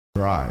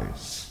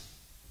Cries.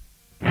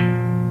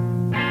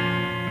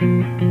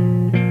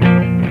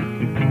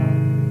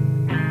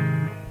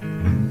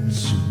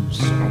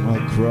 Susanna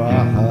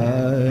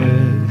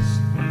cries,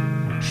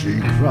 she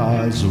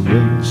cries a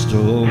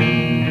rainstorm,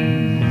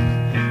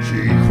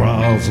 she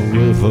cries a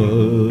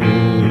river,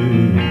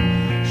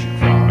 she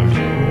cries a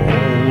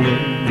hole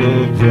in the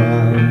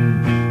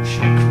ground, she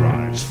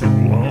cries for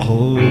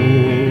love,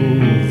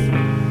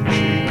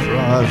 she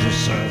cries a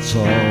sad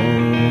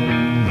song,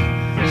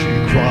 she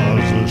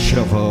cries a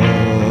shiver,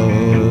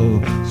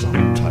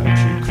 sometimes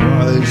she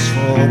cries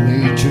for me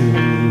too.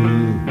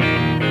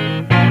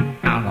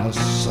 I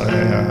say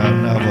I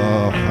never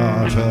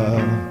hurt her,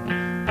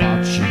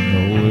 but you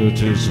know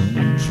it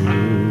isn't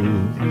true,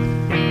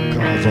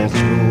 'cause all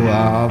through I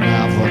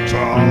never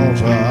told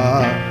her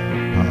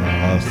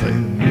a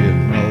thing you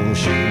know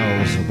she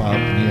knows about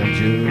me and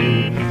you.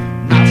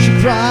 Now she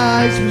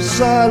cries with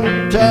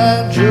silent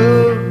anger,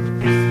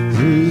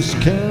 this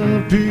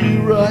can't be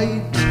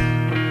right,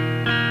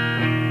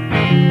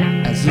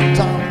 as the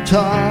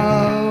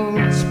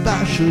downtown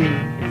special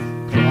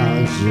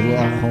cries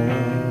along,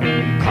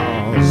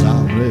 'cause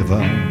I'm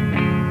living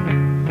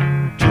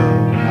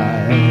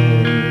tonight.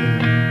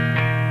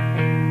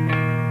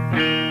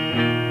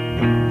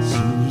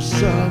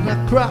 Susanna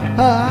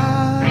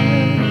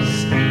cries,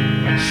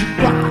 she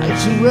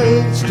cries a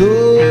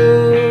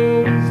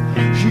rainstorm,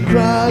 she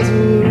cries a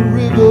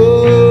river,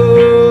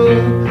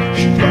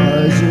 she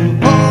cries a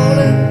hole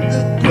in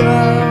the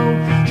ground,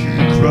 she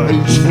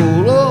cries for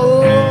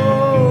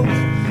love,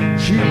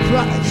 she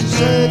cries a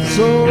sad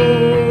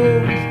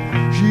song,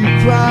 she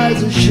cries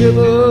a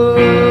shiver,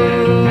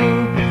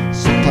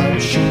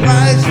 sometimes she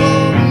cries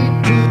for me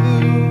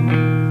too.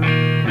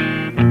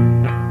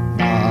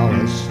 Now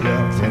let's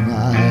left the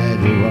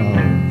night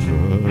around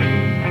her,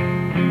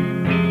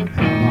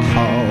 and I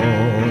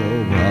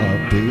hope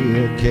I'll be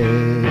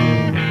okay.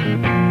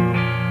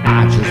 I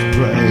just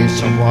pray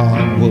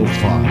someone will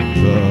find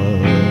her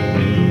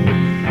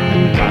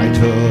and guide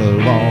her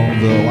along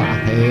the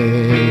way,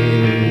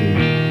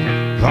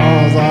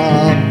 'cause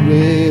I'm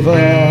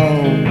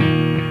leaving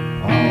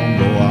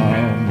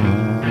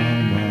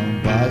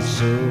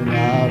soon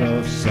out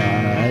of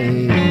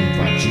sight,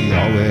 but she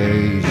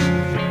always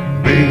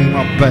been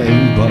my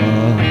baby.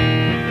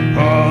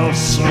 Oh,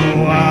 so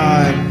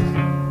I'm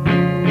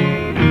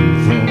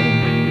leaving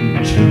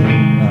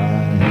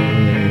tonight.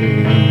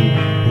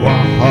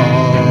 Whoa,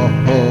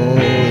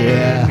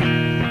 yeah,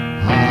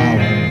 I'm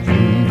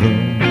leaving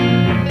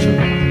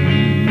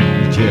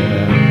tonight.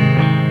 Yeah,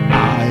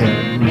 I am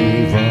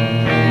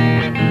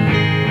leaving.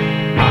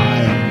 I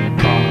am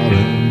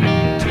calling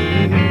to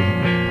you.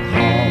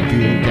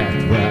 You get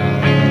well.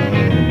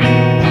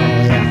 Oh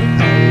yeah,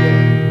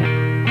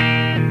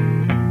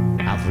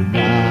 every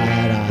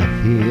night I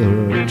hear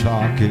her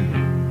talking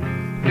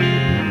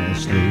in her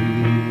sleep.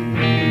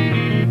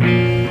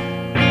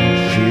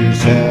 She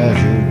says,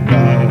 you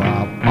know,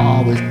 I'll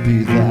always be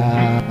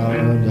there,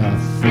 and I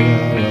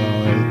feel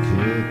like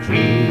a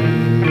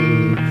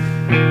creep.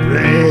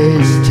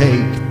 Please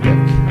take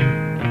back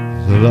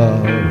the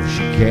love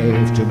she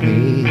gave to me.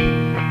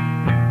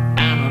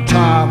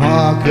 Time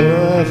her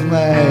curve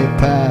may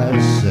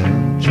pass,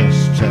 and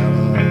just tell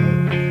her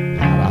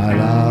that I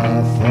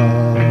love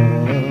her.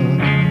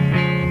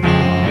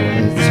 Now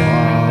it's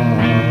all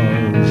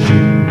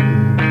she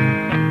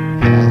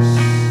has.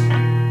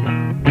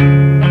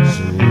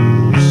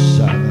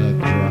 Susanna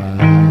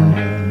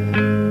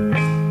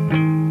cries.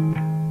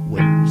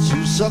 When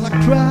Susanna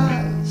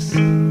cries,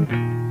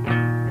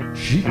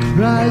 she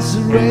cries a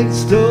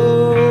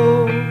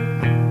rainstorm,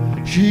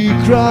 she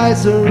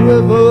cries a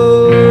river,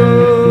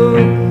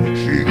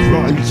 she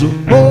cries a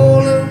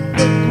hole in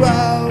the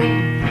ground,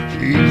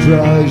 she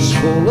cries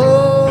for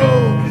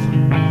love,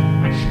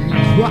 she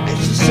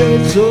cries a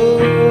sad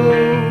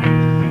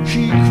song,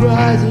 she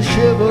cries a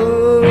shiver,